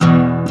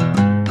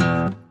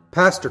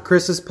Pastor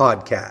Chris's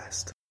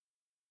podcast.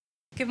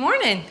 Good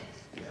morning.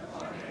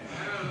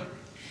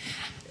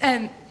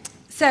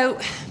 So,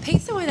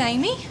 Pizza with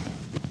Amy,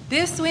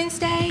 this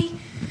Wednesday,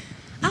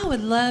 I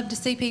would love to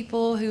see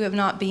people who have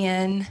not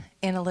been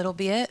in a little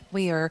bit.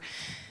 We are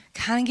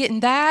kind of getting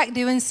back,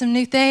 doing some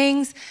new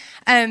things,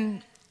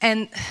 and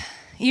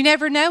you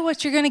never know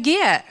what you're going to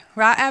get,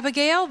 right,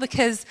 Abigail?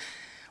 Because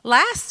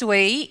last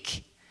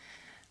week,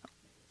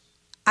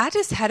 I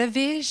just had a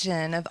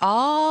vision of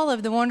all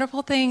of the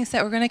wonderful things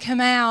that were going to come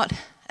out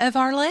of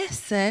our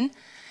lesson.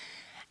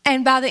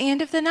 And by the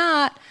end of the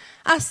night,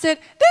 I said,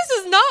 this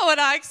is not what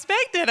I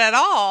expected at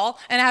all.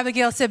 And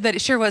Abigail said, but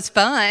it sure was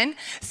fun.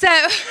 So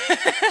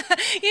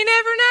you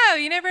never know.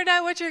 You never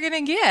know what you're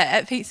going to get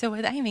at Pizza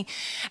with Amy.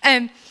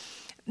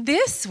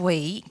 This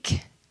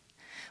week,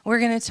 we're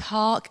going to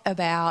talk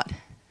about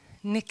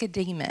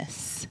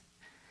Nicodemus.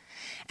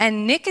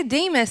 And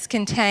Nicodemus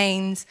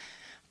contains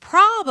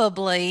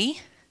probably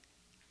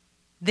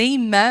the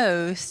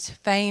most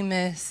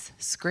famous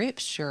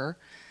scripture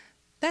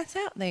that's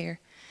out there.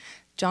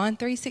 John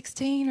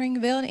 3:16, ring a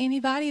bell to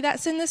anybody?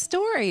 That's in the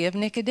story of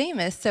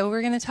Nicodemus. So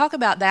we're going to talk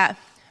about that.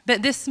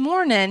 But this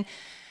morning,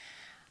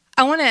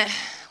 I want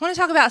to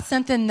talk about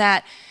something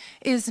that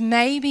is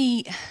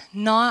maybe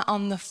not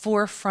on the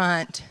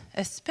forefront,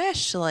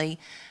 especially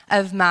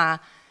of my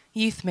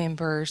youth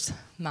members'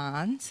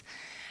 minds.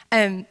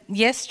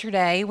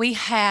 Yesterday, we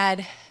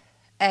had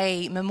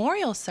a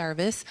memorial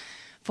service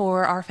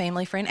for our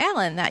family friend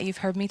Ellen that you've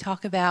heard me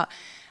talk about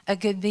a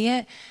good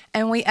bit.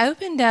 And we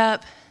opened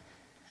up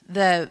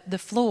the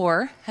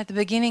floor at the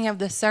beginning of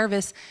the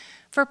service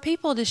for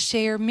people to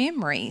share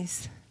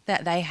memories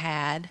that they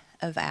had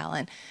of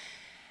Alan.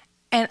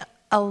 And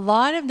a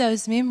lot of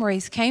those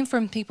memories came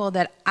from people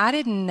that I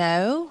didn't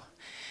know,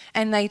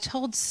 and they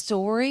told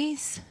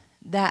stories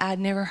that I'd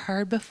never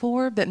heard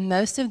before, but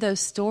most of those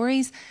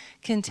stories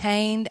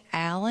contained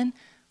Alan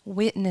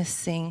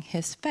witnessing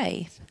his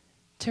faith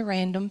to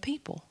random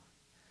people.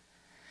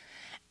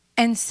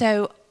 And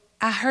so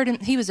I heard him,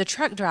 he was a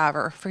truck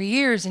driver for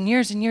years and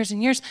years and years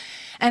and years,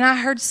 and I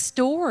heard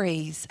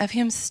stories of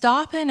him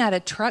stopping at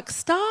a truck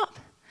stop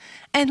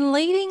and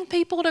leading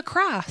people to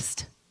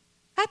Christ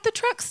at the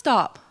truck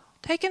stop,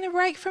 taking a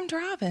break from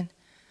driving.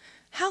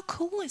 How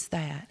cool is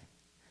that?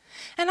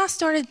 And I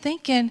started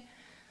thinking,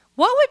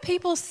 what would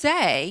people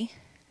say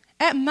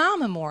at my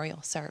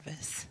memorial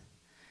service?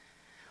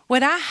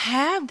 Would I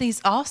have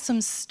these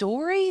awesome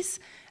stories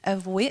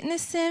of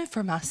witnessing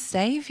for my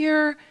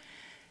Savior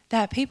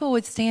that people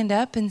would stand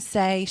up and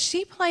say,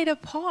 she played a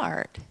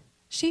part.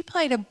 She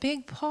played a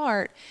big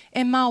part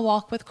in my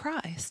walk with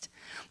Christ.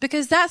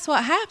 Because that's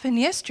what happened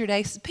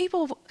yesterday.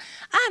 People,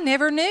 I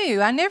never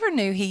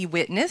knew he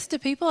witnessed to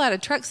people at a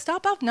truck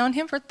stop. I've known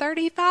him for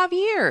 35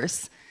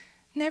 years.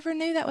 Never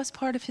knew that was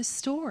part of his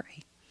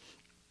story.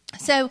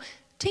 So,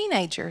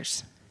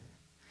 teenagers,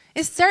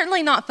 it's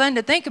certainly not fun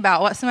to think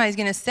about what somebody's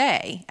going to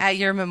say at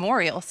your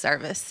memorial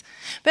service.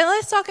 But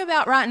let's talk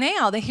about right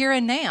now, the here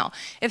and now.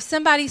 If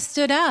somebody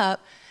stood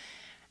up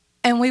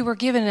and we were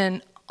given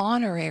an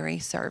honorary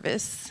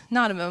service,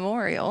 not a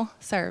memorial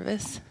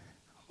service,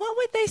 what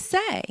would they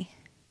say?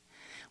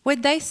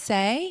 Would they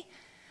say,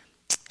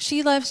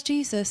 she loves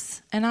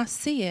Jesus and I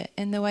see it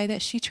in the way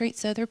that she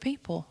treats other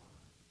people?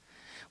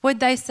 Would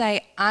they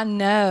say, I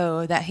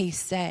know that he's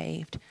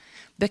saved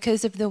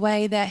because of the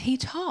way that he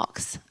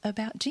talks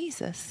about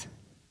Jesus?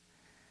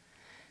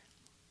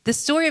 The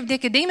story of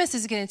Nicodemus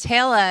is going to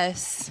tell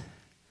us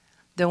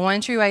the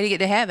one true way to get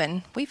to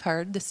heaven. We've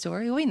heard the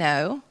story. We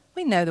know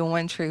the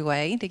one true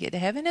way to get to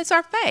heaven. It's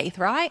our faith,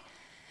 right?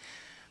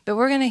 But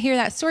we're going to hear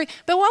that story.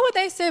 But what would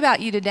they say about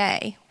you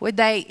today? Would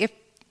they,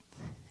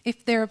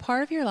 if they're a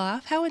part of your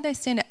life, how would they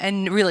stand up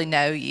and really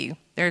know you?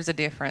 There's a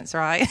difference,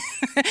 right?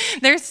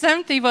 There's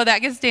some people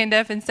that can stand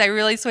up and say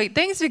really sweet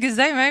things because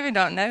they maybe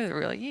don't know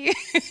really you.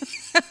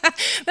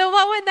 But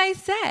what would they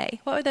say?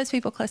 What would those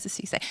people closest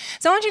to you say?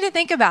 So I want you to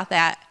think about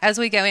that as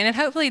we go in. And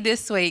hopefully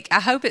this week, I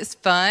hope it's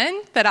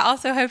fun, but I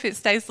also hope it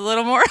stays a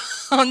little more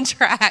on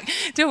track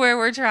to where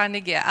we're trying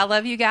to get. I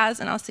love you guys,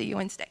 and I'll see you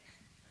Wednesday.